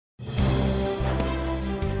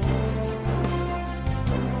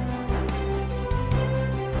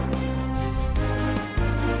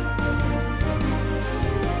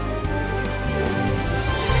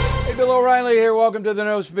Bill O'Reilly here. Welcome to the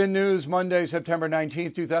No Spin News, Monday, September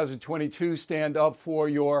 19th, 2022. Stand up for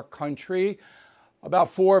your country. About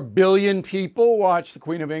 4 billion people watched the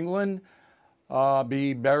Queen of England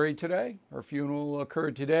be buried today. Her funeral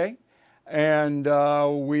occurred today. And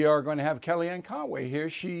we are going to have Kellyanne Conway here.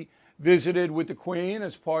 She visited with the Queen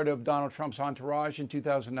as part of Donald Trump's entourage in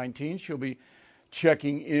 2019. She'll be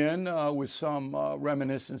checking in with some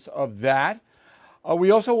reminiscence of that.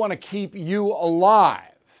 We also want to keep you alive.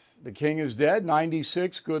 The king is dead,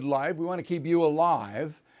 96, good life. We want to keep you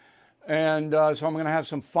alive. And so I'm going to have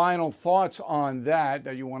some final thoughts on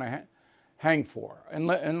that you want to hang for,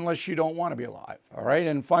 unless you don't want to be alive. All right.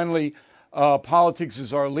 And finally, politics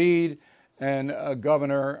is our lead. And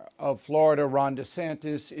Governor of Florida, Ron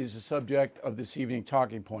DeSantis, is the subject of this evening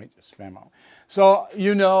talking points memo. So,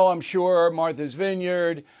 I'm sure Martha's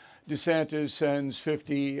Vineyard, DeSantis sends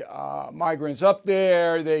 50 migrants up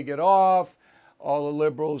there. They get off. All the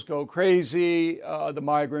liberals go crazy. The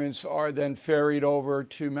migrants are then ferried over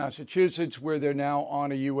to Massachusetts, where they're now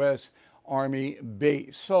on a U.S. Army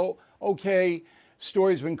base. So, okay,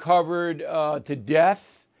 story's been covered to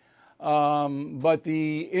death, but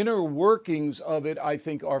the inner workings of it, I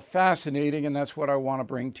think, are fascinating, and that's what I want to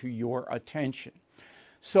bring to your attention.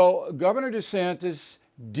 So, Governor DeSantis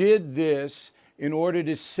did this in order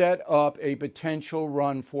to set up a potential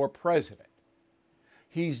run for president.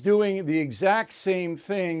 He's doing the exact same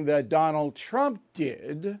thing that Donald Trump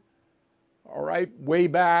did, all right, way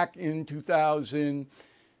back in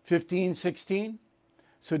 2015, 16.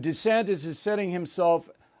 So DeSantis is setting himself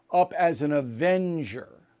up as an avenger,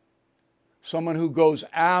 someone who goes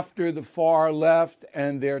after the far left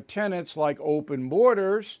and their tenets like open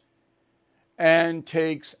borders and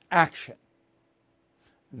takes action.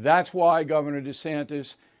 That's why Governor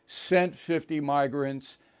DeSantis sent 50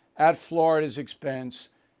 migrants at Florida's expense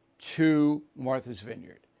to Martha's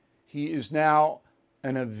Vineyard. He is now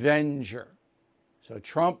an avenger. So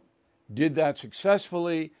Trump did that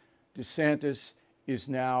successfully. DeSantis is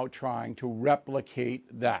now trying to replicate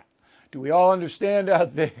that. Do we all understand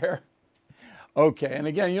out there? Okay, and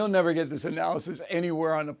again, you'll never get this analysis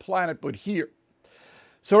anywhere on the planet but here.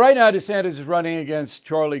 So right now, DeSantis is running against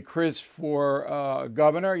Charlie Crist for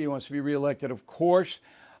governor. He wants to be reelected, of course.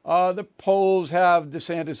 The polls have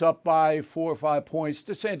DeSantis up by 4 or 5 points.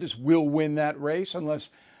 DeSantis will win that race unless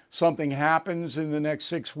something happens in the next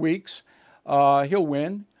 6 weeks. He'll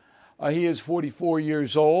win. He is 44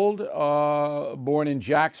 years old, born in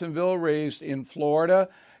Jacksonville, raised in Florida,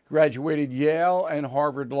 graduated Yale and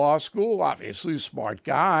Harvard Law School, obviously a smart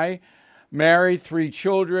guy, married, 3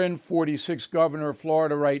 children, 46th governor of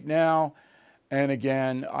Florida right now. And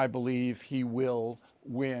again, I believe he will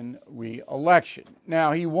win re-election.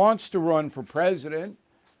 Now, he wants to run for president.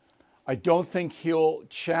 I don't think he'll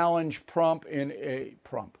challenge Trump in a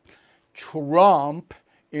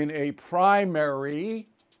primary.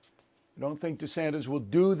 I don't think DeSantis will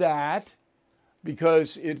do that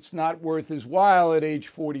because it's not worth his while at age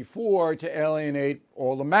 44 to alienate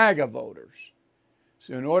all the MAGA voters.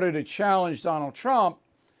 So in order to challenge Donald Trump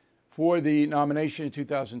for the nomination in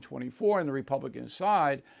 2024 on the Republican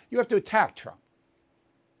side, you have to attack Trump.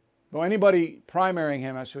 Well, anybody primarying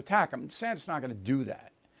him has to attack him. DeSantis is not going to do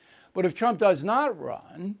that. But if Trump does not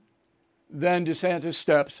run, then DeSantis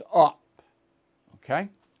steps up. Okay?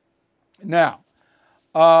 Now,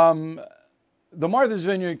 the Martha's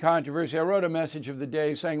Vineyard controversy, I wrote a message of the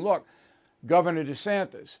day saying, look, Governor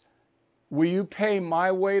DeSantis, will you pay my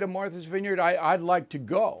way to Martha's Vineyard? I'd like to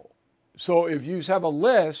go. So if you have a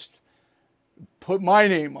list, put my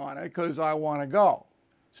name on it because I want to go.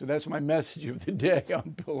 So that's my message of the day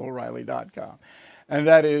on BillO'Reilly.com. And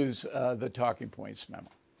that is the talking points memo.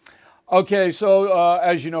 Okay, so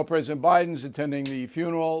as you know, President Biden's attending the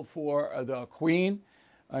funeral for the Queen,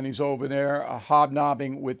 and he's over there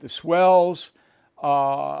hobnobbing with the swells.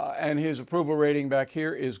 And his approval rating back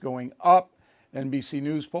here is going up. NBC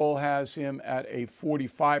News poll has him at a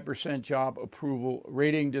 45% job approval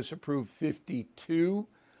rating, disapproved 52.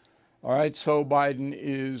 All right, so Biden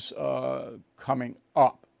is coming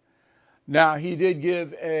up. Now, he did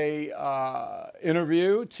give a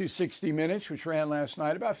interview to 60 Minutes, which ran last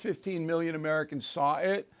night. About 15 million Americans saw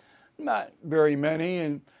it. Not very many,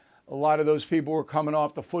 and a lot of those people were coming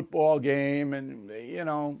off the football game and,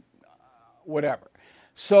 whatever.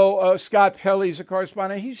 So Scott Pelley's a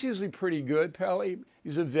correspondent. He's usually pretty good, Pelley.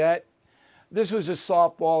 He's a vet. This was a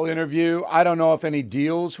softball interview. I don't know if any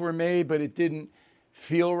deals were made, but it didn't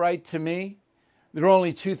feel right to me. There are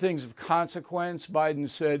only 2 things of consequence. Biden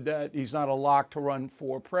said that he's not a lock to run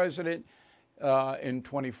for president in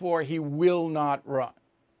 24. He will not run.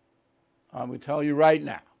 I'm going to tell you right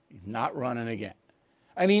now, he's not running again.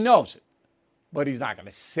 And he knows it, but he's not going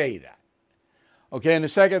to say that. Okay, and the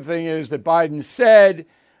second thing is that Biden said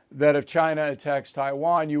that if China attacks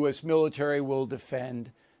Taiwan, U.S. military will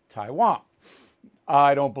defend Taiwan.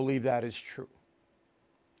 I don't believe that is true,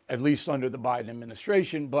 at least under the Biden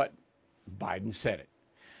administration, but Biden said it.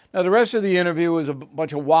 Now, the rest of the interview was a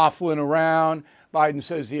bunch of waffling around. Biden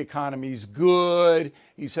says the economy's good.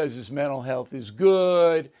 He says his mental health is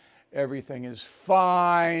good. Everything is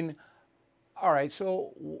fine. All right,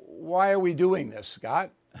 so why are we doing this,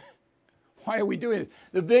 Scott? Why are we doing it?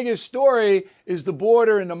 The biggest story is the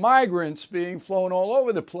border and the migrants being flown all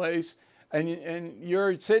over the place. And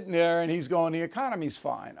you're sitting there and he's going, the economy's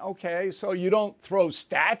fine. Okay, so you don't throw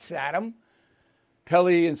stats at him.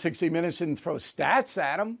 Pelley in 60 Minutes didn't throw stats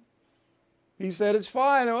at him. He said it's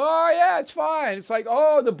fine. Oh, yeah, it's fine. It's like,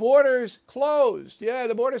 oh, the border's closed. Yeah,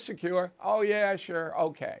 the border's secure. Oh, yeah, sure.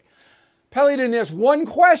 Okay. Pelley didn't ask one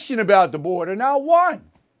question about the border, not one.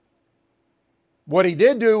 What he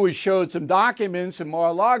did do was showed some documents in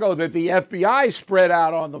Mar-a-Lago that the FBI spread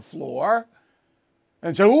out on the floor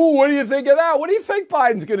and said, ooh, what do you think of that? What do you think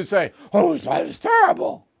Biden's going to say? Oh, that is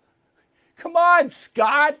terrible. Come on,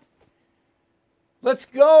 Scott. Let's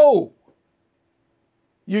go.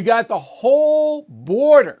 You got the whole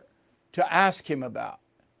border to ask him about.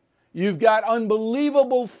 You've got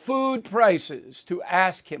unbelievable food prices to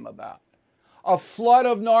ask him about. A flood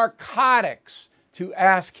of narcotics to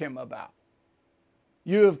ask him about.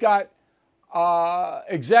 You have got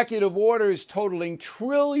executive orders totaling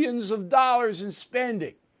trillions of dollars in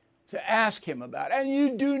spending to ask him about. And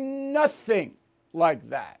you do nothing like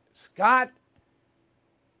that. Scott,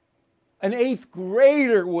 an 8th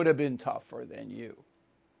grader would have been tougher than you.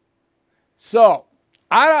 So,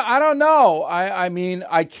 I don't know. I mean,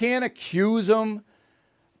 I can't accuse him.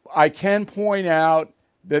 I can point out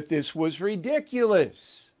that this was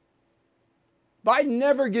ridiculous. Biden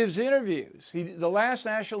never gives interviews. The last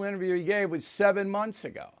national interview he gave was 7 months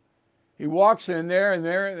ago. He walks in there, and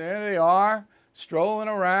there they are, strolling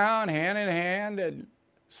around, hand in hand, at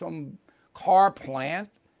some car plant.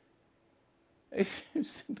 It's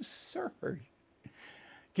absurd.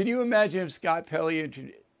 Can you imagine if Scott Pelley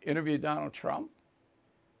interviewed Donald Trump?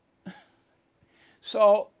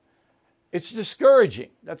 So it's discouraging.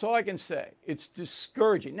 That's all I can say. It's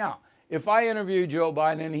discouraging. Now, if I interviewed Joe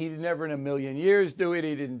Biden and he'd never in a million years do it,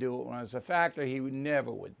 he didn't do it when I was a factor, he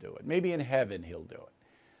never would do it. Maybe in heaven he'll do it.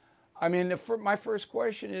 I mean, my first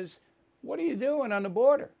question is, what are you doing on the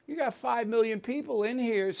border? You got 5 million people in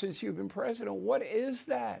here since you've been president. What is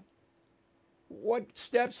that? What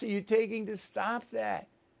steps are you taking to stop that?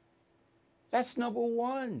 That's number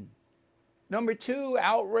one. Number two,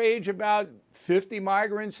 outrage about 50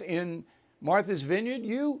 migrants in Martha's Vineyard.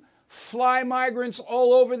 You fly migrants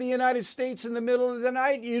all over the United States in the middle of the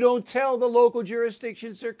night. You don't tell the local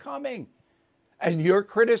jurisdictions they're coming. And you're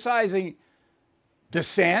criticizing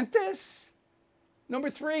DeSantis? Number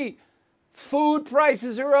three, food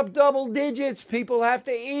prices are up double digits. People have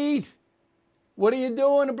to eat. What are you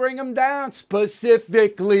doing to bring them down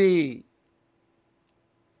specifically?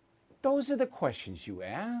 Those are the questions you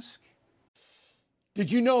ask. Did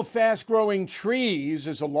you know Fast Growing Trees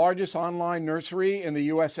is the largest online nursery in the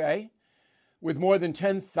USA with more than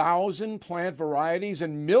 10,000 plant varieties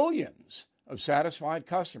and millions of satisfied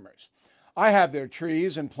customers? I have their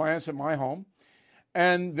trees and plants at my home,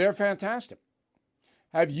 and they're fantastic.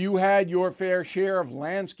 Have you had your fair share of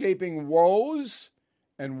landscaping woes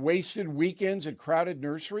and wasted weekends at crowded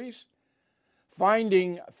nurseries?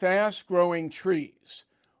 Finding Fast Growing Trees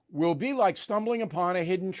will be like stumbling upon a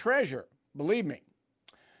hidden treasure, believe me.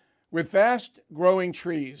 With Fast Growing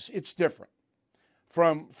Trees, it's different.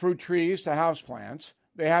 From fruit trees to houseplants,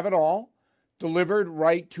 they have it all delivered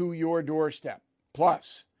right to your doorstep.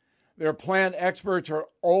 Plus, their plant experts are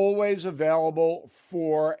always available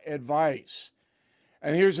for advice.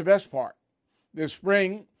 And here's the best part. This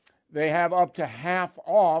spring, they have up to half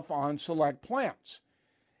off on select plants.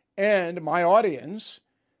 And my audience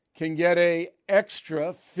can get an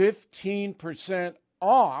extra 15%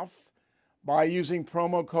 off by using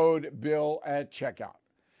promo code BILL at checkout.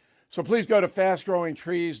 So please go to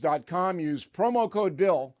fastgrowingtrees.com, use promo code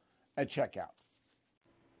BILL at checkout.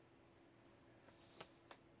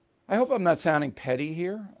 I hope I'm not sounding petty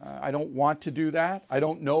here. I don't want to do that. I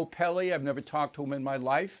don't know Pelley. I've never talked to him in my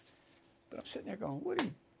life. But I'm sitting there going, what are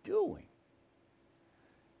you doing?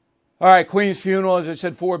 All right, Queen's funeral, as I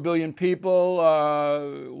said, 4 billion people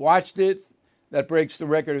watched it. That breaks the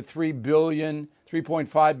record of 3.5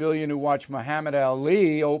 billion who watched Muhammad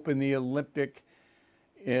Ali open the Olympic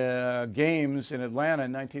Games in Atlanta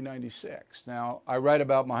in 1996. Now, I write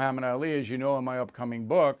about Muhammad Ali, as you know, in my upcoming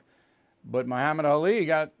book, But Muhammad Ali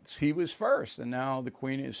he was first, and now the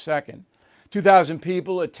Queen is second. 2,000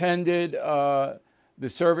 people attended the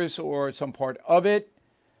service or some part of it.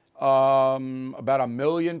 About 1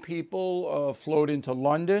 million people flowed into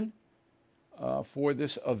London for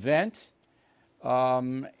this event.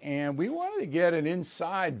 And we wanted to get an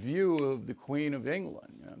inside view of the Queen of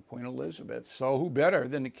England, Queen Elizabeth. So who better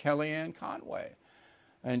than Kellyanne Conway?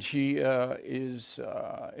 And she is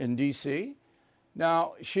in D.C.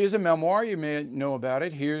 Now, she has a memoir. You may know about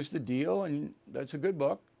it. Here's the Deal, and that's a good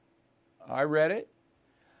book. I read it.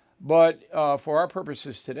 But for our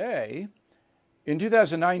purposes today, in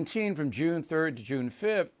 2019, from June 3rd to June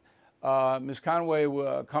 5th, Ms. Conway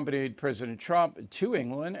accompanied President Trump to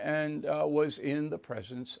England and was in the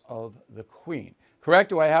presence of the Queen. Correct?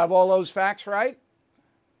 Do I have all those facts right?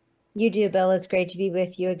 You do, Bill. It's great to be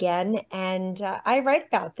with you again. And I write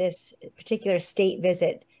about this particular state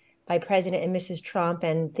visit by President and Mrs. Trump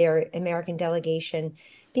and their American delegation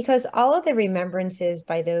because all of the remembrances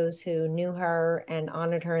by those who knew her and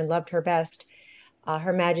honored her and loved her best,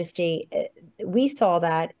 Her Majesty, we saw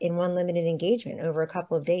that in one limited engagement over a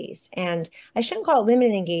couple of days. And I shouldn't call it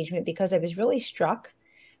limited engagement because I was really struck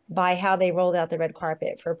by how they rolled out the red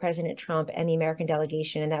carpet for President Trump and the American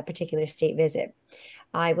delegation in that particular state visit.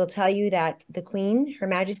 I will tell you that the Queen, Her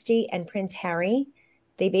Majesty, and Prince Harry,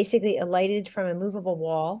 they basically alighted from a movable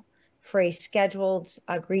wall for a scheduled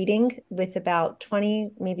greeting with about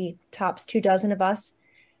 20, maybe tops 24 of us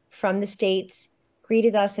from the States,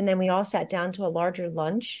 greeted us, and then we all sat down to a larger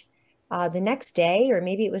lunch. The next day, or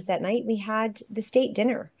maybe it was that night, we had the state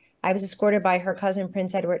dinner. I was escorted by her cousin,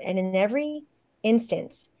 Prince Edward, and in every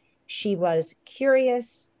instance, she was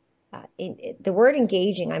curious. The word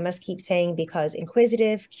engaging, I must keep saying, because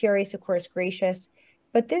inquisitive, curious, of course, gracious.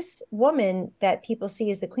 But this woman that people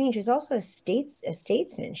see as the Queen, she's also a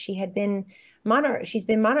statesman. She had been monarch. She's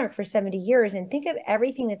been monarch for 70 years. And think of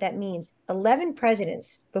everything that means. 11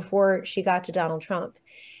 presidents before she got to Donald Trump.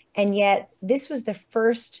 And yet this was the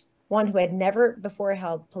first one who had never before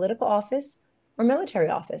held political office or military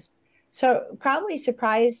office. So probably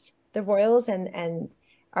surprised the royals and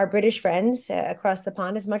our British friends across the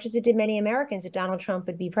pond as much as it did many Americans that Donald Trump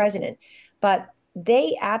would be president. But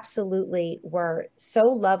they absolutely were so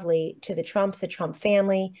lovely to the Trumps, the Trump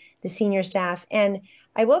family, the senior staff. And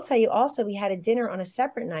I will tell you also, we had a dinner on a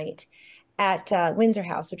separate night at Windsor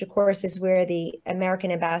House, which of course is where the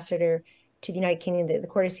American ambassador to the United Kingdom, the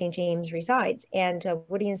Court of St. James resides. And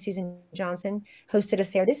Woody and Susan Johnson hosted us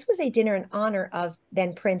there. This was a dinner in honor of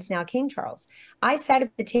then Prince, now King Charles. I sat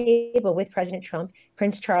at the table with President Trump,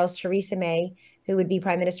 Prince Charles, Theresa May, who would be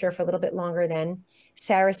prime minister for a little bit longer then.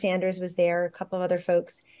 Sarah Sanders was there, a couple of other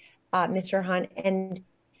folks, Mr. Hunt. And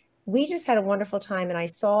we just had a wonderful time. And I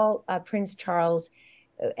saw Prince Charles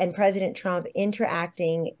and President Trump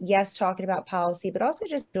interacting, yes, talking about policy, but also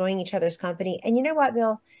just enjoying each other's company. And you know what,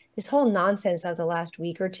 Bill? This whole nonsense of the last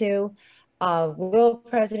week or two, will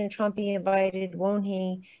President Trump be invited? Won't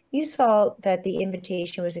he? You saw that the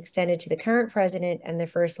invitation was extended to the current president and the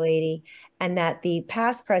first lady, and that the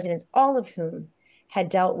past presidents, all of whom had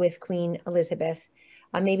dealt with Queen Elizabeth,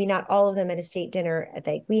 maybe not all of them at a state dinner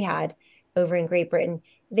that we had over in Great Britain,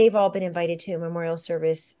 they've all been invited to a memorial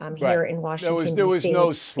service here in Washington, D.C. There was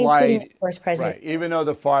no slight, of course, President. Right, even though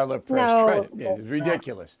the father pressed president. It's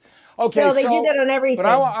ridiculous. Okay, no, they do that on everything. But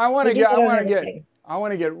I want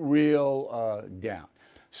to get real down.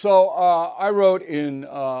 So I wrote in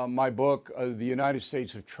my book, The United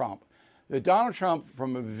States of Trump, that Donald Trump,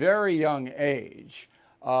 from a very young age,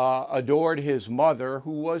 adored his mother,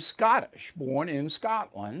 who was Scottish, born in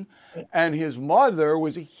Scotland, and his mother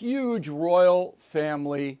was a huge royal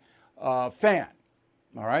family fan.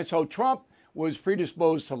 All right, so Trump was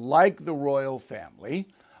predisposed to like the royal family.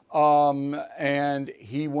 And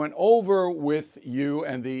he went over with you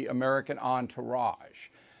and the American entourage.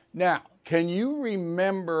 Now, can you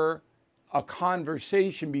remember a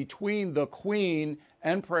conversation between the Queen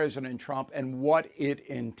and President Trump and what it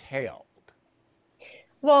entailed?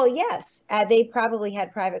 Well, yes, they probably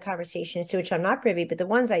had private conversations to which I'm not privy, but the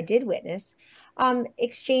ones I did witness,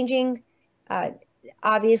 exchanging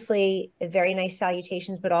obviously very nice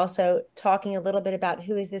salutations, but also talking a little bit about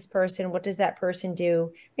who is this person? What does that person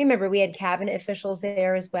do? Remember, we had cabinet officials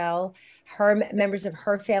there as well. Members of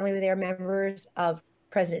her family were there. Members of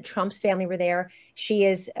President Trump's family were there. She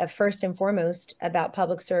is first and foremost about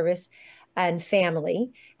public service and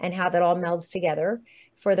family and how that all melds together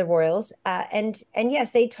for the royals. And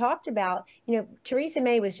yes, they talked about, Theresa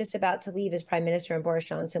May was just about to leave as prime minister and Boris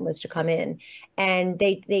Johnson was to come in. And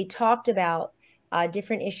they talked about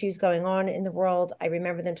different issues going on in the world. I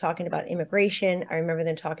remember them talking about immigration. I remember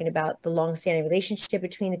them talking about the longstanding relationship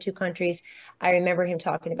between the two countries. I remember him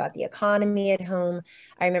talking about the economy at home.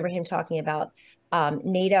 I remember him talking about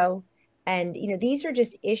NATO. And, these are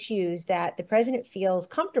just issues that the president feels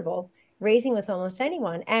comfortable raising with almost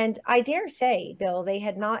anyone. And I dare say, Bill, they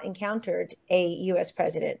had not encountered a US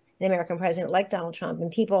president, an American president like Donald Trump.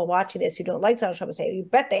 And people watching this who don't like Donald Trump will say, you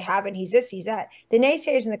bet they haven't. He's this, he's that. The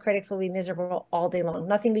naysayers and the critics will be miserable all day long.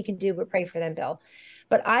 Nothing we can do but pray for them, Bill.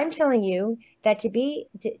 But I'm telling you that to be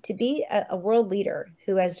a world leader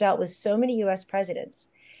who has dealt with so many US presidents,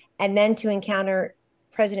 and then to encounter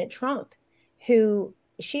President Trump, who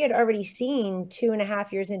she had already seen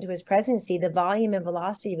 2.5 years into his presidency, the volume and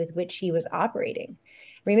velocity with which he was operating.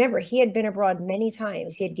 Remember, he had been abroad many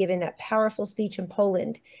times. He had given that powerful speech in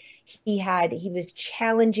Poland. He was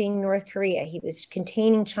challenging North Korea. He was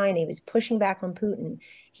containing China. He was pushing back on Putin.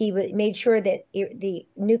 He made sure that the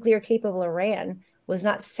nuclear capable Iran was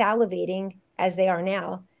not salivating as they are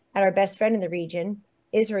now at our best friend in the region,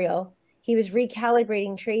 Israel. He was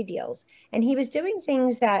recalibrating trade deals, and he was doing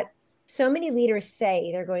things that so many leaders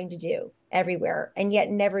say they're going to do everywhere and yet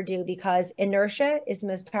never do, because inertia is the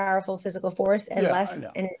most powerful physical force, and less.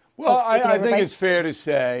 And well, I think it's fair to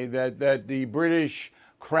say that the British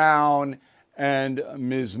Crown and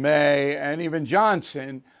Ms. May and even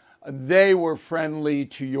Johnson, they were friendly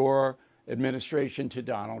to your administration, to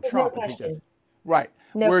Donald Trump. No question. Right.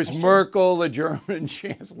 No Whereas question. Merkel, the German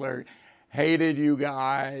chancellor, hated you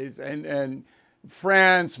guys, and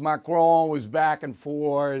France, Macron was back and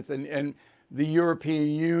forth, and the European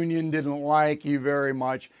Union didn't like you very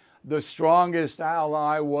much. The strongest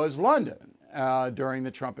ally was London during the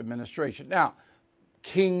Trump administration. Now,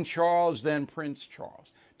 King Charles, then Prince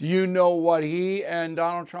Charles. Do you know what he and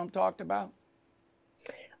Donald Trump talked about?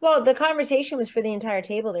 Well, the conversation was for the entire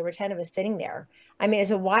table. There were 10 of us sitting there. I mean, it's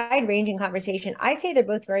a wide-ranging conversation. I'd say they're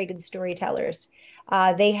both very good storytellers.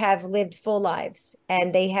 They have lived full lives,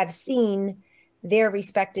 and they have seen their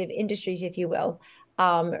respective industries, if you will,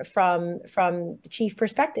 from the chief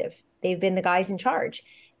perspective. They've been the guys in charge.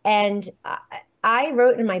 And I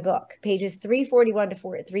wrote in my book, pages 341 to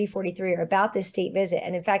 343 are about this state visit.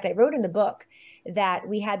 And in fact, I wrote in the book that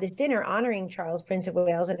we had this dinner honoring Charles, Prince of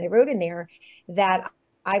Wales. And I wrote in there that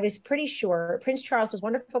I was pretty sure Prince Charles was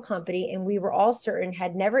wonderful company, and we were all certain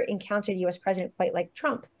had never encountered a US president quite like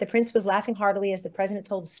Trump. The prince was laughing heartily as the president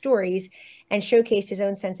told stories and showcased his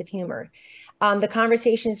own sense of humor. The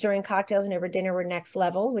conversations during cocktails and over dinner were next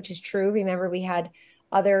level, which is true. Remember, we had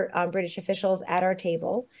other British officials at our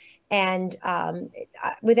table. And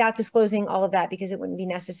without disclosing all of that, because it wouldn't be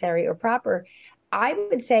necessary or proper, I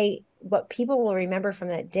would say what people will remember from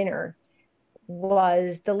that dinner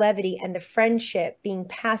was the levity and the friendship being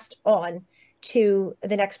passed on to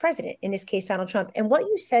the next president, in this case, Donald Trump. And what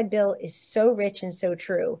you said, Bill, is so rich and so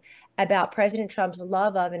true about President Trump's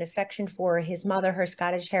love of and affection for his mother, her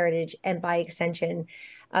Scottish heritage, and by extension,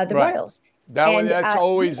 the royals. That's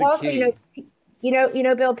always a key.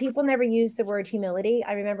 Bill, people never use the word humility.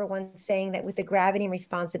 I remember once saying that with the gravity and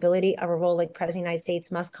responsibility of a role like President of the United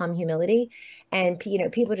States must come humility. And,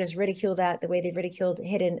 people just ridicule that the way they ridiculed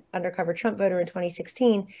hidden undercover Trump voter in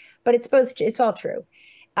 2016. But it's all true.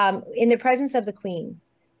 In the presence of the Queen,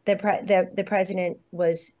 the president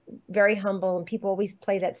was very humble, and people always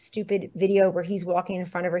play that stupid video where he's walking in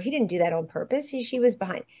front of her. He didn't do that on purpose. She was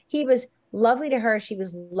behind. He was lovely to her. She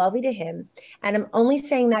was lovely to him. And I'm only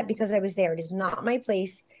saying that because I was there. It is not my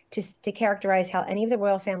place to characterize how any of the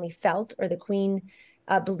royal family felt or the Queen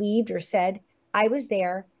believed or said. I was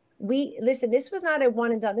there. Listen, this was not a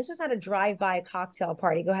one and done. This was not a drive-by cocktail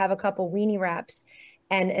party. Go have a couple weenie wraps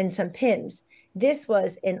and some Pims. This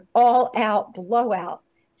was an all-out blowout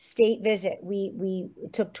state visit. We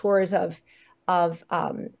took tours of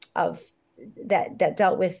that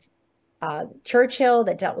dealt with Churchill,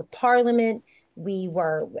 that dealt with Parliament. We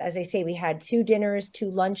were, as I say, we had 2 dinners, 2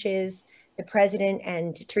 lunches. The president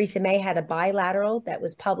and Theresa May had a bilateral that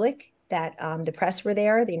was public, that the press were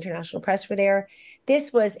there, the international press were there.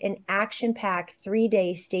 This was an action-packed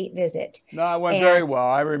 3-day state visit. No, it went very well.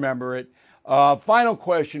 I remember it. Final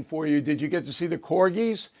question for you. Did you get to see the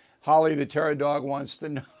corgis? Holly, the terror dog, wants to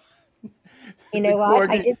know. You know what?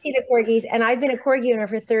 I did see the corgis, and I've been a corgi owner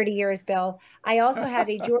for 30 years, Bill. I also have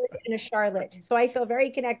a George and a Charlotte, so I feel very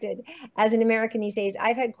connected as an American these days.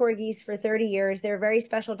 I've had corgis for 30 years. They're a very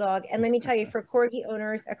special dog. And let me tell you, for corgi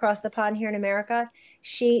owners across the pond here in America,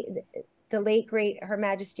 the late, great Her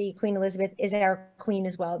Majesty Queen Elizabeth is our queen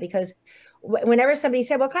as well, because whenever somebody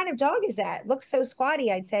said, what kind of dog is that? Looks so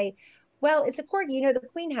squatty, I'd say, well, it's a corgi. The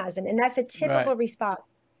Queen has them. And that's a typical response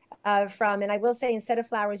from, and I will say, instead of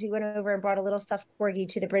flowers, we went over and brought a little stuffed corgi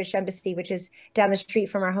to the British Embassy, which is down the street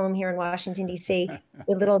from our home here in Washington, D.C.,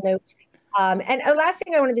 with little notes. And last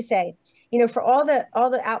thing I wanted to say, for all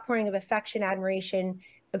the outpouring of affection, admiration,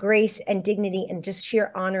 grace, and dignity, and just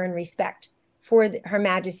sheer honor and respect for Her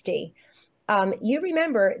Majesty. You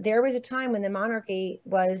remember there was a time when the monarchy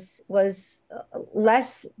was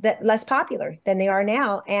less popular than they are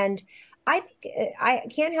now, and I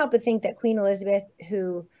can't help but think that Queen Elizabeth,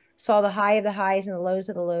 who saw the high of the highs and the lows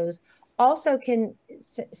of the lows, also can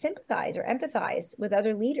sympathize or empathize with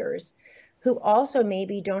other leaders who also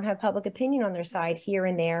maybe don't have public opinion on their side here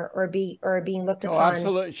and there, or being looked Oh, upon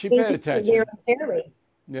absolutely. She paid attention. unfairly.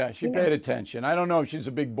 Yeah, she Yeah. paid attention. I don't know if she's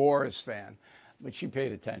a big Boris fan, but she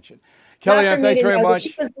paid attention. Not for Kellyanne, me thanks to very know, but much.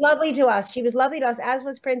 she was lovely to us. She was lovely to us, as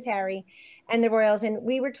was Prince Harry and the royals. And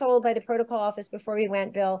we were told by the protocol office before we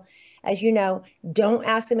went, Bill, as you know, don't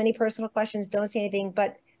ask them any personal questions, don't say anything.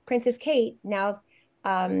 But Princess Kate, now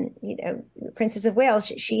Princess of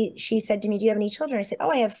Wales, she said to me, "Do you have any children?" I said, "Oh,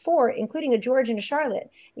 I have four, including a George and a Charlotte."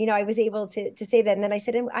 I was able to say that, and then I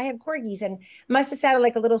said, "I have corgis," and must have sounded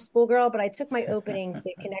like a little schoolgirl, but I took my opening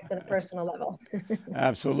to connect on a personal level.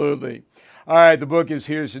 Absolutely. All right, the book is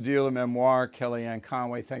Here's the Deal, a memoir. Kellyanne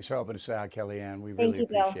Conway, thanks for helping us out, Kellyanne. We Thank really you,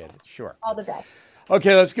 Bill. appreciate it. Sure. All the best.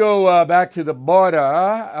 Okay, let's go back to the border.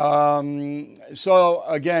 So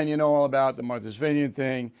again, you know all about the Martha's Vineyard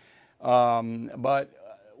thing, but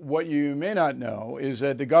what you may not know is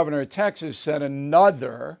that the governor of Texas sent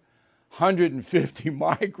another 150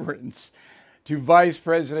 migrants to Vice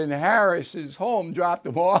President Harris's home, dropped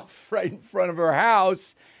them off right in front of her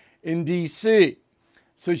house in D.C.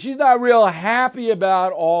 So she's not real happy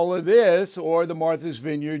about all of this or the Martha's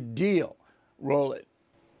Vineyard deal. Roll it.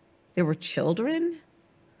 There were children,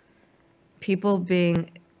 people being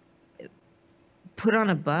put on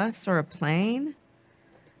a bus or a plane,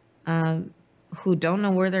 who don't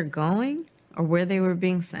know where they're going or where they were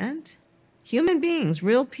being sent. Human beings,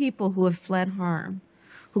 real people who have fled harm,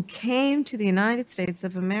 who came to the United States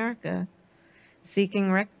of America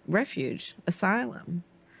seeking refuge, asylum.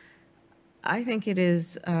 I think it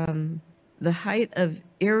is the height of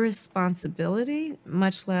irresponsibility,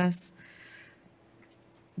 much less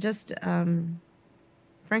just,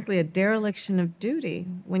 frankly, a dereliction of duty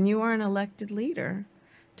when you are an elected leader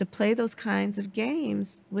to play those kinds of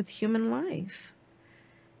games with human life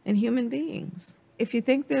and human beings. If you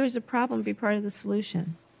think there's a problem, be part of the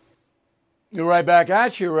solution. You're right back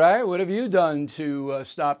at you, right? What have you done to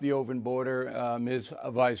stop the open border, Ms.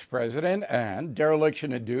 Vice President? And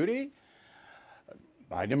dereliction of duty?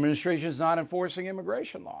 Biden administration is not enforcing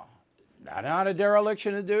immigration law. Not a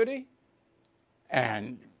dereliction of duty?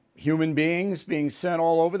 And human beings being sent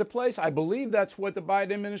all over the place? I believe that's what the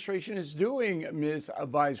Biden administration is doing, Ms.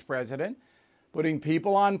 Vice President, putting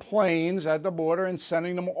people on planes at the border and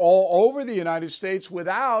sending them all over the United States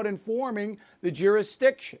without informing the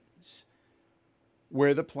jurisdictions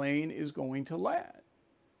where the plane is going to land.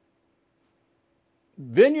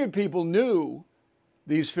 Vineyard people knew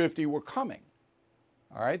these 50 were coming.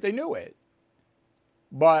 All right, they knew it.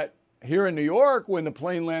 But here in New York, when the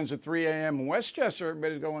plane lands at 3 a.m. in Westchester,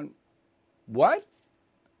 everybody's going, what?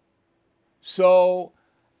 So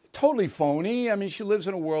totally phony. I mean, she lives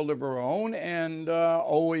in a world of her own and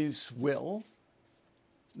always will.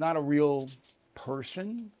 Not a real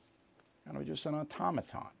person, kind of just an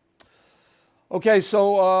automaton. Okay,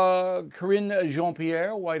 so Karine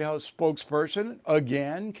Jean-Pierre, White House spokesperson,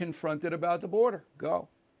 again confronted about the border. Go.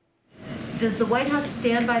 Does the White House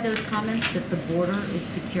stand by those comments that the border is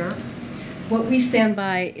secure? What we stand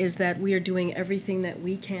by is that we are doing everything that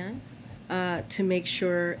we can to make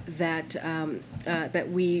sure that that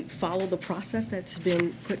we follow the process that's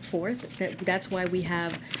been put forth. That's why we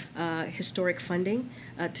have historic funding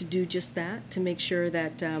to do just that, to make sure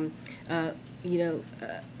that to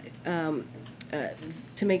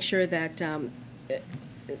make sure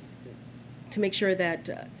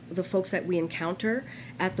that the folks that we encounter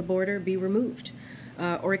at the border be removed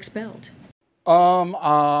or expelled. Remember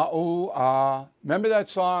that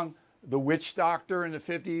song, The Witch Doctor in the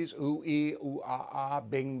 50s? Ooh, ee, ooh, ah, ah,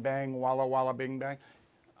 bing, bang, walla, walla, bing, bang.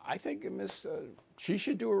 I think she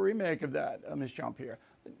should do a remake of that, Ms. Jean-Pierre.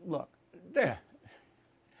 Look, there.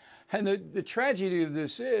 And the tragedy of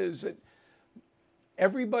this is that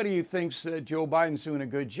everybody thinks that Joe Biden's doing a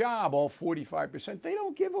good job, all 45%. They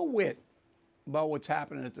don't give a whit about what's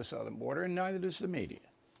happening at the southern border, and neither does the media.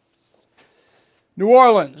 New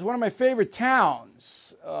Orleans, one of my favorite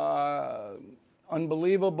towns,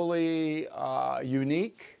 unbelievably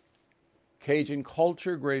unique, Cajun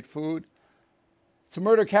culture, great food. It's the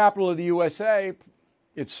murder capital of the USA.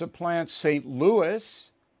 It supplants St.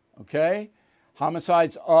 Louis, Okay?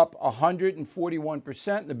 Homicides up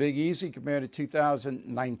 141% in the Big Easy compared to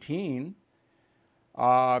 2019.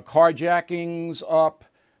 Carjackings up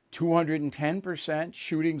 210%,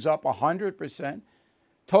 shootings up 100%.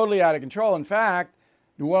 Totally out of control. In fact,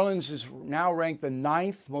 New Orleans is now ranked the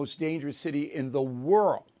 9th most dangerous city in the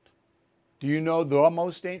world. Do you know the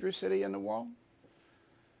most dangerous city in the world?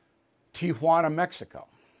 Tijuana, Mexico,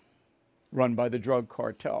 run by the drug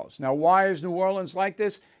cartels. Now, why is New Orleans like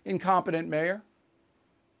this? Incompetent mayor.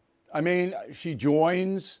 I mean, she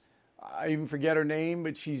joins, I even forget her name,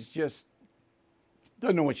 but she's just,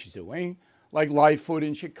 doesn't know what she's doing. Like Lightfoot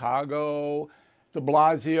in Chicago, de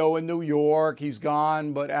Blasio in New York, he's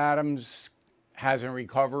gone, but Adams hasn't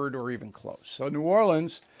recovered or even close. So New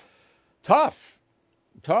Orleans, tough.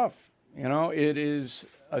 You know, it is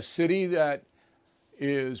a city that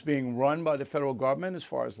is being run by the federal government as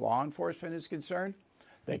far as law enforcement is concerned.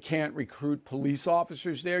 They can't recruit police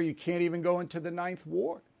officers there. You can't even go into the 9th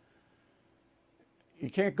Ward. You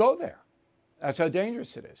can't go there. That's how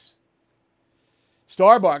dangerous it is.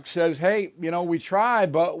 Starbucks says, hey, you know, we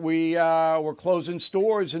tried, but we're closing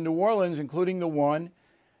stores in New Orleans, including the one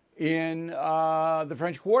in the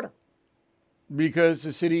French Quarter, because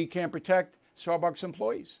the city can't protect Starbucks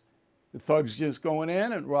employees. The thugs just going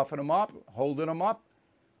in and roughing them up, holding them up.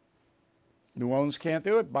 New Orleans can't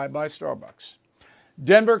do it. Bye-bye Starbucks.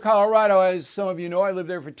 Denver, Colorado, as some of you know, I lived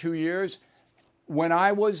there for 2 years. When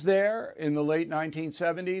I was there in the late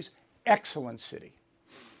 1970s, excellent city.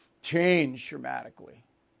 Changed dramatically.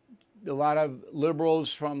 A lot of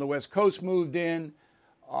liberals from the West Coast moved in.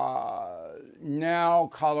 Now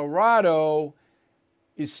Colorado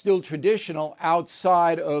is still traditional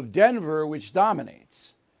outside of Denver, which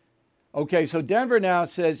dominates. Okay, so Denver now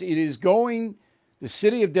says the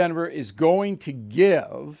city of Denver is going to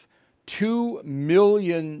give $2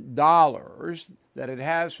 million that it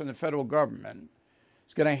has from the federal government.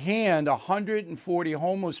 It's going to hand 140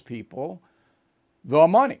 homeless people the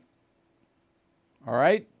money. All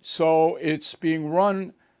right, so it's being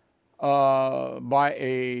run by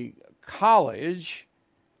a college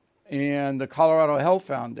and the Colorado Health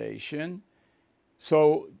Foundation.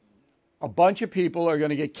 So a bunch of people are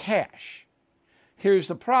going to get cash. Here's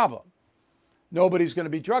the problem. Nobody's going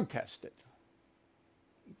to be drug tested.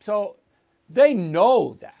 So they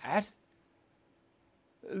know that.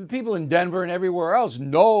 The people in Denver and everywhere else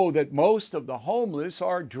know that most of the homeless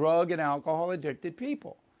are drug and alcohol addicted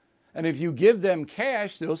people. And if you give them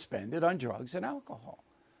cash, they'll spend it on drugs and alcohol,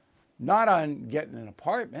 not on getting an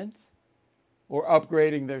apartment or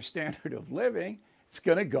upgrading their standard of living. It's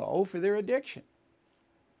going to go for their addiction.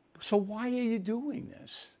 So why are you doing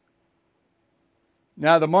this?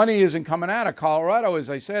 Now, the money isn't coming out of Colorado. As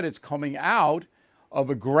I said, it's coming out of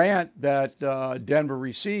a grant that Denver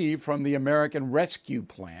received from the American Rescue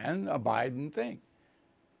Plan, a Biden thing.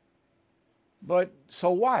 But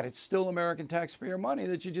so what? It's still American taxpayer money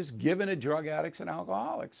that you're just giving to drug addicts and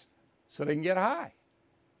alcoholics so they can get high.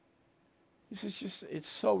 This is just, it's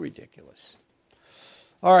so ridiculous.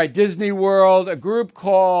 All right, Disney World, a group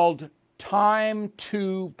called Time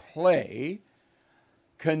to Play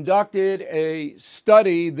conducted a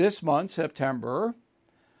study this month, September.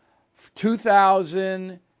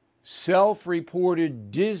 2,000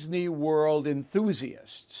 self-reported Disney World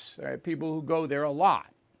enthusiasts, right, people who go there a lot.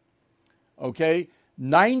 Okay,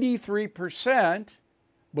 93%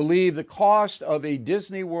 believe the cost of a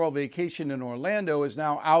Disney World vacation in Orlando is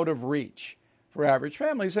now out of reach for average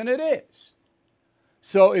families, and it is.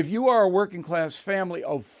 So if you are a working class family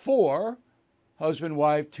of 4, husband,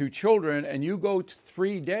 wife, 2 children, and you go to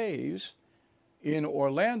 3 days in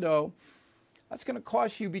Orlando, that's going to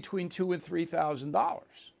cost you between $2,000 and $3,000.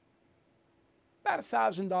 About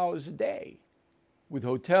 $1,000 a day with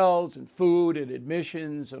hotels and food and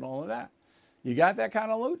admissions and all of that. You got that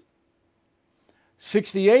kind of loot?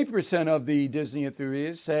 68% of the Disney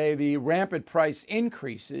enthusiasts say the rampant price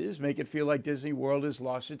increases make it feel like Disney World has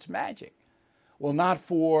lost its magic. Well, not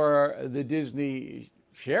for the Disney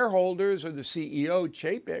shareholders or the CEO,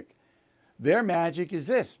 Chapek. Their magic is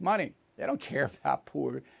this, money. They don't care about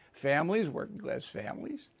poor families, working class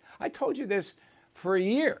families. I told you this for a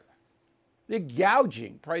year. They're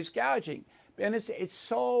gouging, price gouging. And it's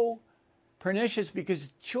so pernicious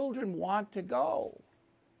because children want to go.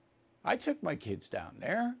 I took my kids down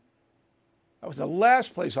there. That was the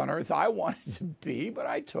last place on earth I wanted to be, but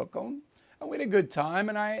I took them. And we had a good time,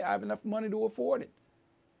 and I have enough money to afford it.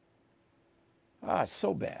 It's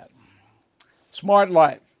so bad. Smart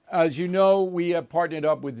Life. As you know, we have partnered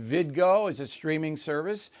up with Vidgo as a streaming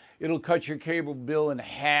service. It'll cut your cable bill in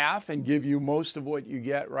half and give you most of what you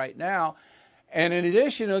get right now. And in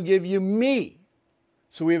addition, it'll give you me,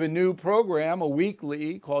 So we have a new program, a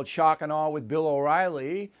weekly, called Shock and Awe with Bill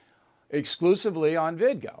O'Reilly, exclusively on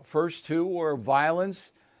Vidgo. First two were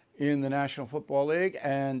violence in the National Football League,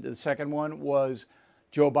 and the second one was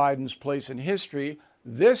Joe Biden's place in history.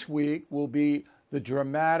 This week will be the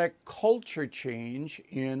dramatic culture change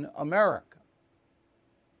in America.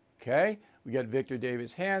 Okay? We got Victor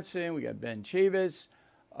Davis Hanson, we got Ben Chivas.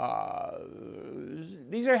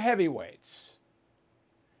 These are heavyweights.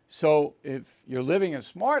 So if you're living a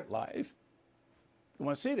smart life, you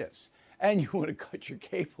want to see this. And you want to cut your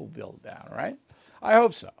cable bill down, right? I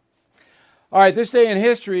hope so. All right, this day in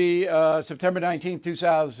history, September 19,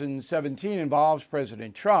 2017, involves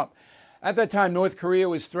President Trump. At that time, North Korea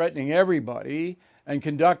was threatening everybody and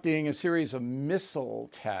conducting a series of missile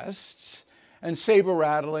tests and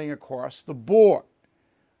saber-rattling across the board.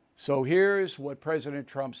 So here's what President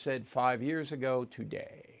Trump said 5 years ago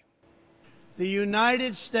today. The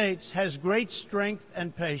United States has great strength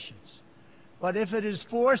and patience, but if it is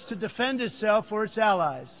forced to defend itself or its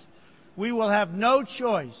allies, we will have no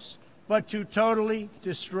choice but to totally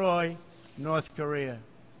destroy North Korea.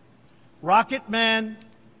 Rocket Man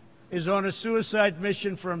is on a suicide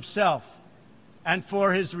mission for himself and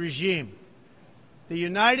for his regime. The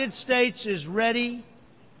United States is ready,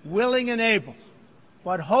 willing, and able,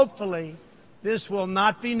 but hopefully this will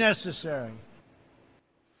not be necessary.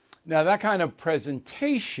 Now, that kind of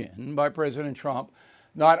presentation by President Trump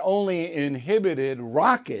not only inhibited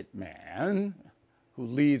Rocket Man, who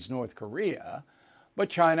leads North Korea, but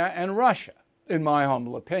China and Russia, in my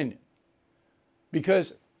humble opinion.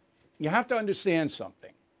 Because you have to understand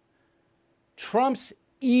something. Trump's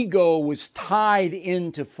ego was tied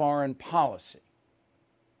into foreign policy.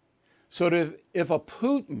 So that if a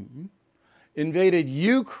Putin invaded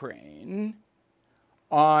Ukraine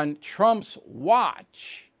on Trump's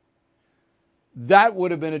watch, that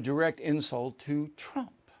would have been a direct insult to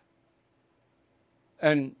Trump.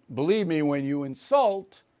 And believe me, when you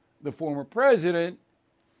insult the former president,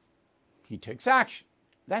 he takes action.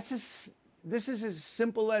 This is as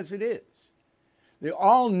simple as it is. They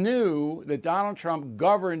all knew that Donald Trump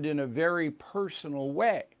governed in a very personal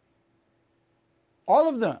way. All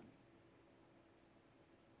of them.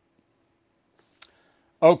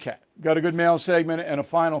 Okay, got a good mail segment and a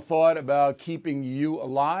final thought about keeping you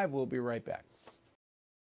alive. We'll be right back.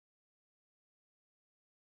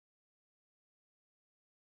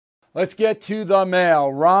 Let's get to the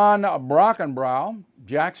mail. Ron Brockenbrow,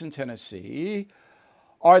 Jackson, Tennessee.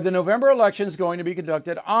 Are the November elections going to be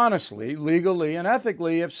conducted honestly, legally, and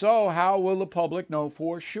ethically? If so, how will the public know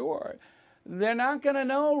for sure? They're not going to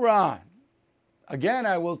know, Ron. Again,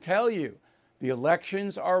 I will tell you, the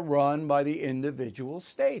elections are run by the individual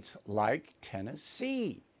states, like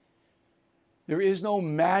Tennessee. There is no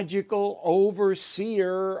magical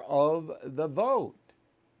overseer of the vote.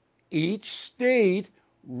 Each state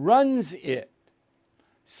runs it.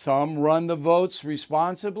 Some run the votes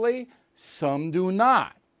responsibly, some do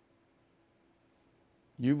not.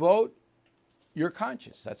 You vote your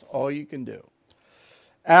conscience. That's all you can do.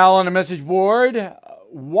 Al on the message board,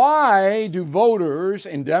 why do voters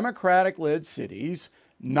in Democratic-led cities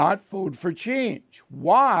not vote for change?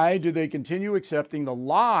 Why do they continue accepting the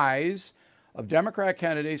lies of Democrat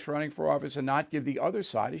candidates running for office and not give the other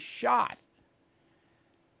side a shot?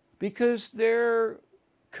 Because they're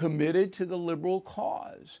committed to the liberal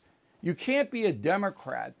cause. You can't be a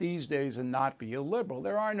Democrat these days and not be a liberal.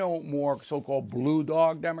 There are no more so-called blue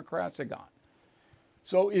dog Democrats. They're gone.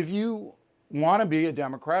 So if you want to be a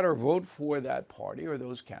Democrat or vote for that party or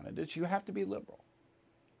those candidates, you have to be liberal.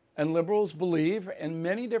 And liberals believe, in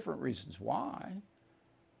many different reasons why,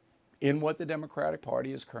 in what the Democratic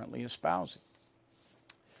Party is currently espousing.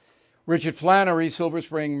 Richard Flannery, Silver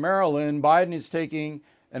Spring, Maryland. Biden is taking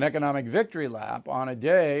an economic victory lap on a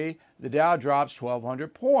day the Dow drops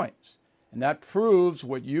 1,200 points. And that proves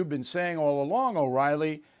what you've been saying all along,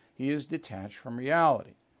 O'Reilly. He is detached from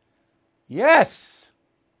reality. Yes.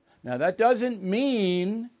 Now, that doesn't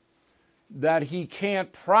mean that he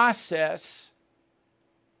can't process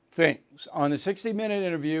things. On the 60-minute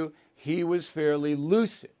interview, he was fairly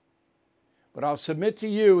lucid. But I'll submit to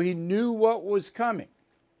you, he knew what was coming.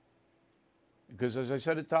 Because as I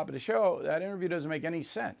said at the top of the show, that interview doesn't make any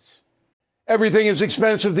sense. Everything is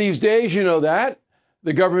expensive these days, you know that.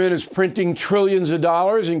 The government is printing trillions of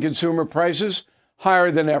dollars and consumer prices higher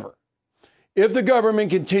than ever. If the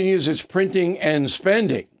government continues its printing and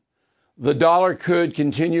spending, the dollar could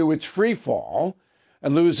continue its free fall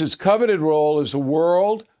and lose its coveted role as the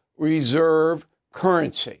world reserve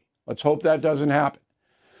currency. Let's hope that doesn't happen.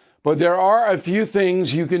 But there are a few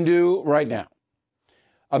things you can do right now.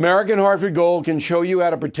 American Hartford Gold can show you how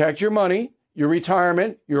to protect your money your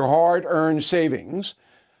retirement, your hard-earned savings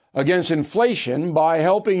against inflation by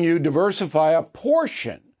helping you diversify a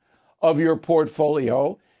portion of your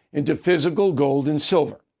portfolio into physical gold and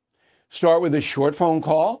silver. Start with a short phone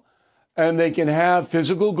call, and they can have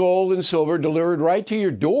physical gold and silver delivered right to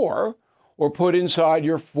your door or put inside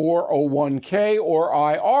your 401k or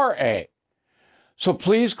IRA. So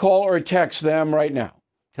please call or text them right now.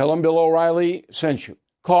 Tell them Bill O'Reilly sent you.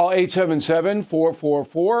 Call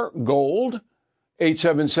 877-444-GOLD,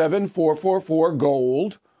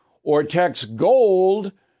 877-444-GOLD, or text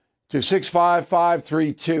GOLD to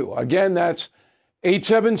 65532. Again, that's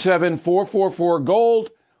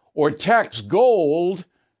 877-444-GOLD, or text GOLD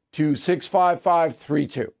to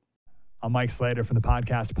 65532. I'm Mike Slater from the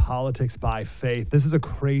podcast Politics by Faith. This is a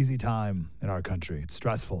crazy time in our country. It's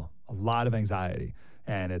stressful, a lot of anxiety,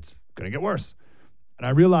 and it's going to get worse. And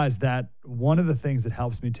I realized that one of the things that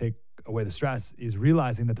helps me take away the stress is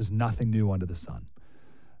realizing that there's nothing new under the sun.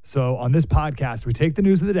 So on this podcast, we take the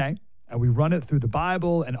news of the day and we run it through the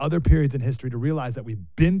Bible and other periods in history to realize that we've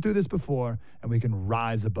been through this before and we can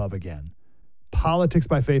rise above again. Politics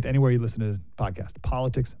by Faith, anywhere you listen to the podcast.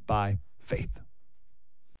 Politics by Faith.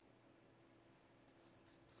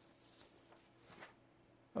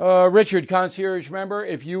 Richard, concierge member,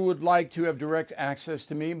 if you would like to have direct access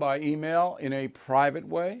to me by email in a private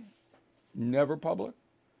way, never public,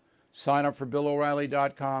 sign up for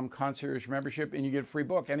BillO'Reilly.com concierge membership and you get a free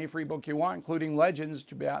book, any free book you want, including Legends,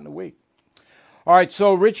 to be out in a week. All right,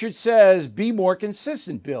 so Richard says, be more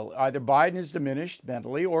consistent, Bill. Either Biden is diminished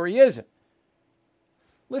mentally or he isn't.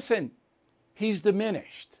 Listen, he's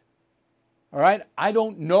diminished. All right, I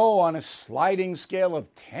don't know on a sliding scale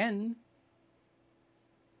of 10,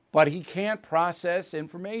 but he can't process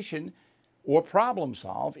information or problem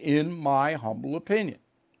solve, in my humble opinion.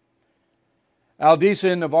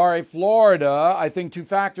 Aldisa in Navarre, Florida, I think two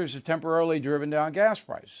factors have temporarily driven down gas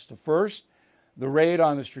prices. The first, the raid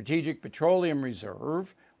on the Strategic Petroleum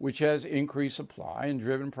Reserve, which has increased supply and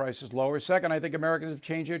driven prices lower. Second, I think Americans have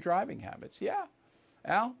changed their driving habits. Yeah,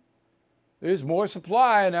 Al, there's more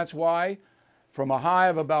supply, and that's why from a high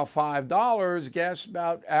of about $5, gas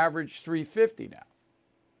about average $3.50 now.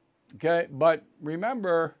 Okay, but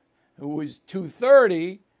remember, it was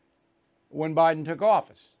 $2.30 when Biden took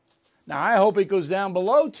office. Now, I hope it goes down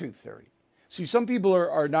below $2.30. See, some people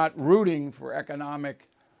are not rooting for economic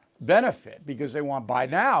benefit because they want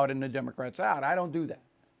Biden out and the Democrats out. I don't do that.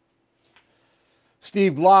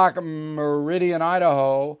 Steve Block, Meridian,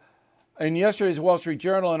 Idaho. In yesterday's Wall Street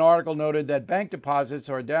Journal, an article noted that bank deposits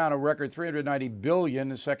are down a record $390 billion in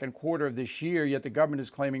the second quarter of this year, yet the government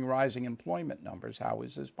is claiming rising employment numbers. How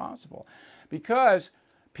is this possible? Because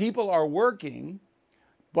people are working,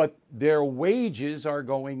 but their wages are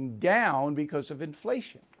going down because of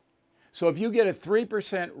inflation. So if you get a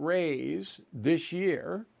 3% raise this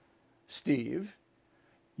year, Steve,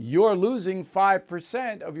 you're losing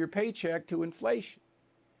 5% of your paycheck to inflation.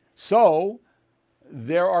 So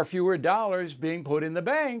there are fewer dollars being put in the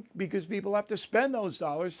bank because people have to spend those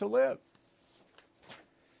dollars to live.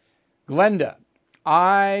 Glenda,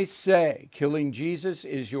 I say Killing Jesus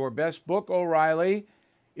is your best book, O'Reilly.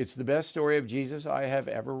 It's the best story of Jesus I have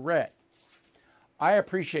ever read. I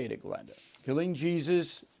appreciate it, Glenda. Killing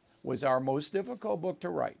Jesus was our most difficult book to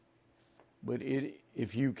write. But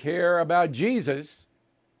if you care about Jesus,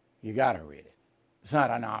 you got to read it. It's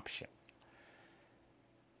not an option.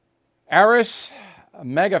 Aris, a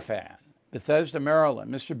mega fan, Bethesda,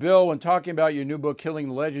 Maryland. Mr. Bill, when talking about your new book, Killing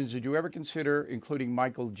the Legends, did you ever consider including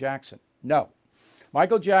Michael Jackson? No.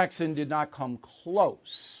 Michael Jackson did not come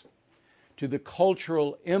close to the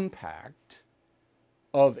cultural impact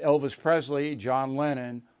of Elvis Presley, John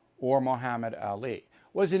Lennon, or Muhammad Ali.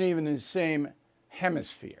 Wasn't even in the same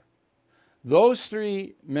hemisphere. Those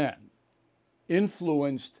three men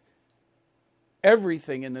influenced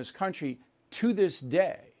everything in this country to this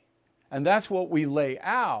day. And that's what we lay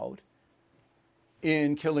out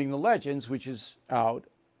in Killing the Legends, which is out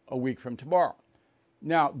a week from tomorrow.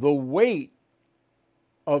 Now, the weight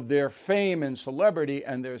of their fame and celebrity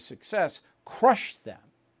and their success crushed them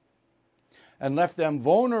and left them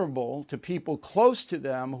vulnerable to people close to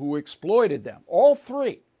them who exploited them. All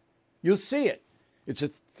three. You'll see it. It's a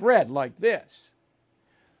thread like this.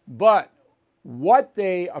 But what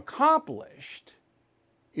they accomplished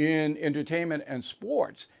in entertainment and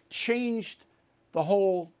sports changed the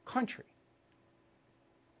whole country.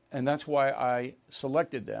 And that's why I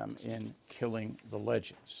selected them in Killing the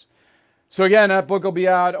Legends. So again, that book will be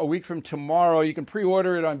out a week from tomorrow. You can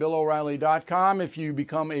pre-order it on BillO'Reilly.com. If you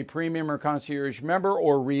become a premium or concierge member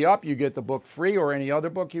or re-up, you get the book free or any other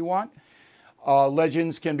book you want.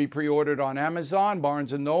 Legends can be pre-ordered on Amazon,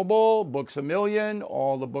 Barnes & Noble, Books A Million,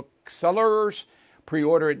 all the booksellers.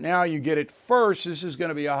 Pre-order it now. You get it first. This is going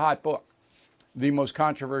to be a hot book. The most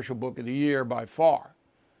controversial book of the year by far.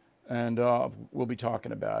 And we'll be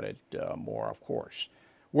talking about it more, of course.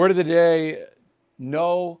 Word of the day,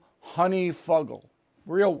 no honeyfuggle.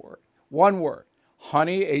 Real word. One word.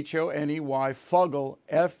 Honey, H-O-N-E-Y, fuggle,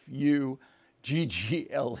 F-U-G-G-L-E.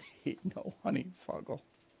 No honeyfuggle.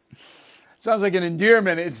 Sounds like an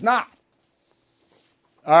endearment. It's not.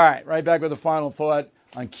 All right, right back with a final thought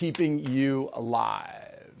on keeping you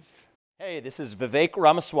alive. Hey, this is Vivek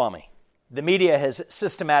Ramaswamy. The media has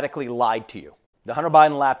systematically lied to you. The Hunter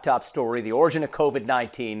Biden laptop story, the origin of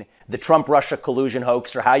COVID-19, the Trump-Russia collusion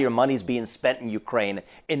hoax, or how your money's being spent in Ukraine.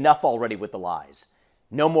 Enough already with the lies.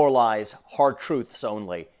 No more lies, hard truths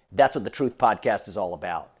only. That's what the Truth Podcast is all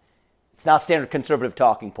about. It's not standard conservative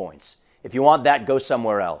talking points. If you want that, go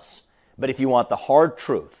somewhere else. But if you want the hard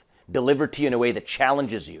truth delivered to you in a way that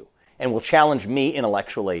challenges you and will challenge me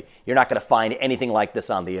intellectually, you're not going to find anything like this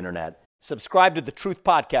on the internet. Subscribe to the Truth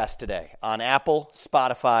Podcast today on Apple,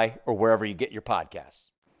 Spotify, or wherever you get your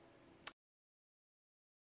podcasts.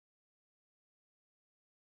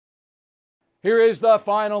 Here is the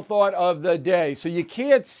final thought of the day. So you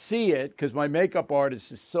can't see it because my makeup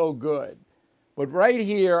artist is so good. But right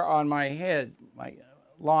here on my head, my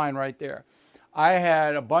line right there, I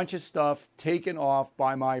had a bunch of stuff taken off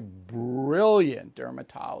by my brilliant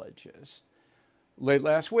dermatologist late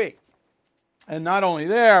last week. And not only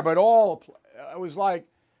there, but I was like,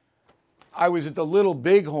 I was at the Little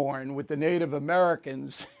Bighorn with the Native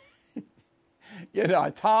Americans,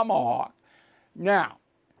 a tomahawk. Now,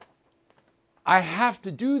 I have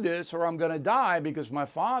to do this or I'm going to die because my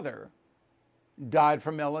father died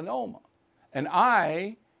from melanoma. And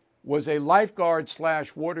I was a lifeguard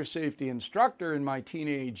 / water safety instructor in my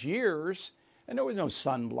teenage years, and there was no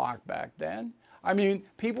sunblock back then. I mean,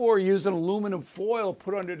 people were using aluminum foil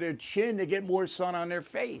put under their chin to get more sun on their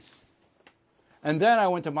face. And then I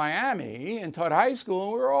went to Miami and taught high school,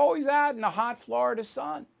 and we were always out in the hot Florida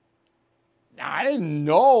sun. Now, I didn't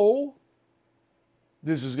know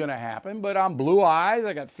this was going to happen, but I'm blue eyes,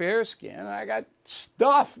 I got fair skin, I got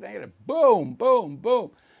stuff. Boom, boom,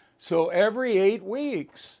 boom. So every 8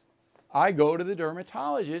 weeks, I go to the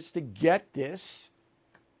dermatologist to get this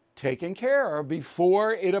taken care of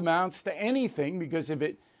before it amounts to anything, because if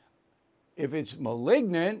it's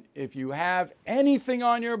malignant, if you have anything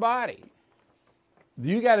on your body,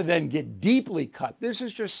 you got to then get deeply cut. This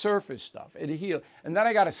is just surface stuff. It heals. And then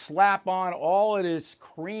I got to slap on all of this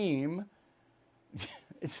cream.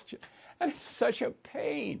 It's such a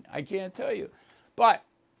pain. I can't tell you. But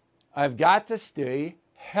I've got to stay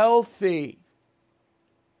healthy.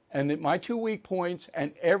 And my 2 weak points,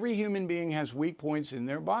 and every human being has weak points in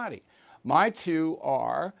their body. My two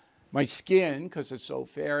are my skin, because it's so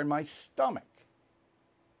fair, and my stomach.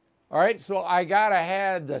 All right, so I got to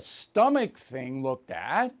have the stomach thing looked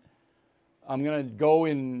at. I'm going to go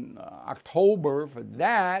in October for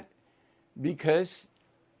that because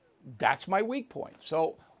that's my weak point.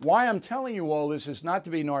 So why I'm telling you all this is not to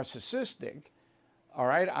be narcissistic. All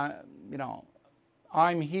right,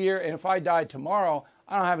 I'm here, and if I die tomorrow,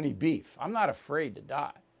 I don't have any beef. I'm not afraid to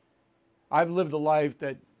die. I've lived a life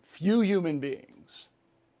that few human beings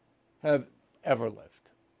have ever lived.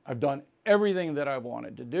 I've done everything that I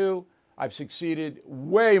wanted to do. I've succeeded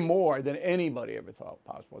way more than anybody ever thought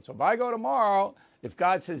possible. So if I go tomorrow, if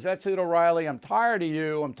God says, that's it, O'Reilly, I'm tired of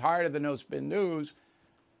you, I'm tired of the No Spin News,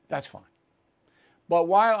 that's fine. But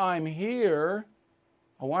while I'm here,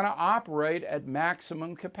 I want to operate at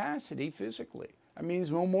maximum capacity physically. That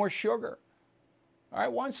means no more sugar. All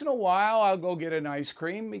right, once in a while, I'll go get an ice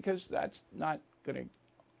cream because that's not going to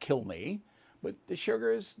kill me, but the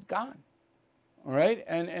sugar is gone. All right,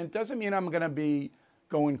 and it doesn't mean I'm going to be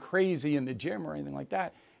going crazy in the gym or anything like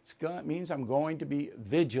that. It means I'm going to be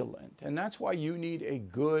vigilant, and that's why you need a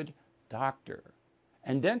good doctor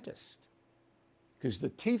and dentist, because the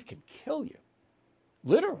teeth can kill you,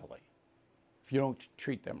 literally, if you don't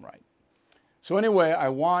treat them right. So anyway, I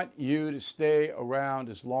want you to stay around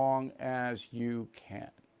as long as you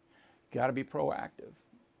can. Got to be proactive.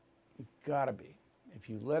 You got to be. If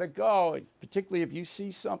you let it go, particularly if you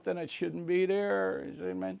see something that shouldn't be there,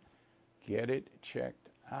 get it checked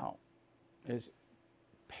out. Is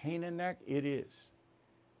pain in the neck? It is.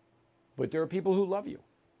 But there are people who love you,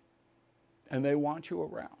 and they want you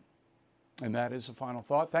around. And that is the final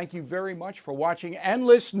thought. Thank you very much for watching and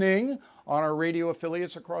listening on our radio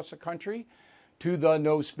affiliates across the country to the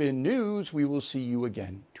No Spin News. We will see you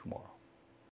again tomorrow.